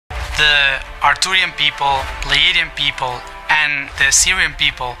the Arthurian people, Pleadian people, and the Syrian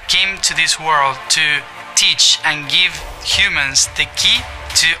people came to this world to teach and give humans the key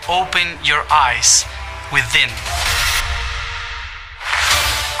to open your eyes within.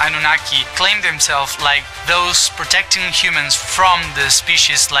 Anunnaki claimed themselves like those protecting humans from the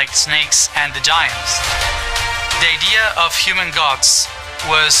species like snakes and the giants. The idea of human gods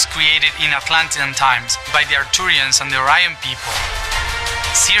was created in Atlantean times by the Arthurians and the Orion people.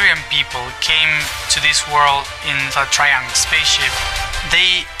 Syrian people came to this world in a triangle spaceship.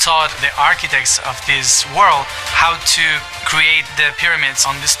 They taught the architects of this world how to create the pyramids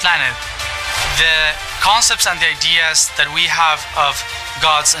on this planet. The concepts and the ideas that we have of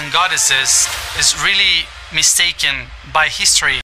gods and goddesses is really mistaken by history.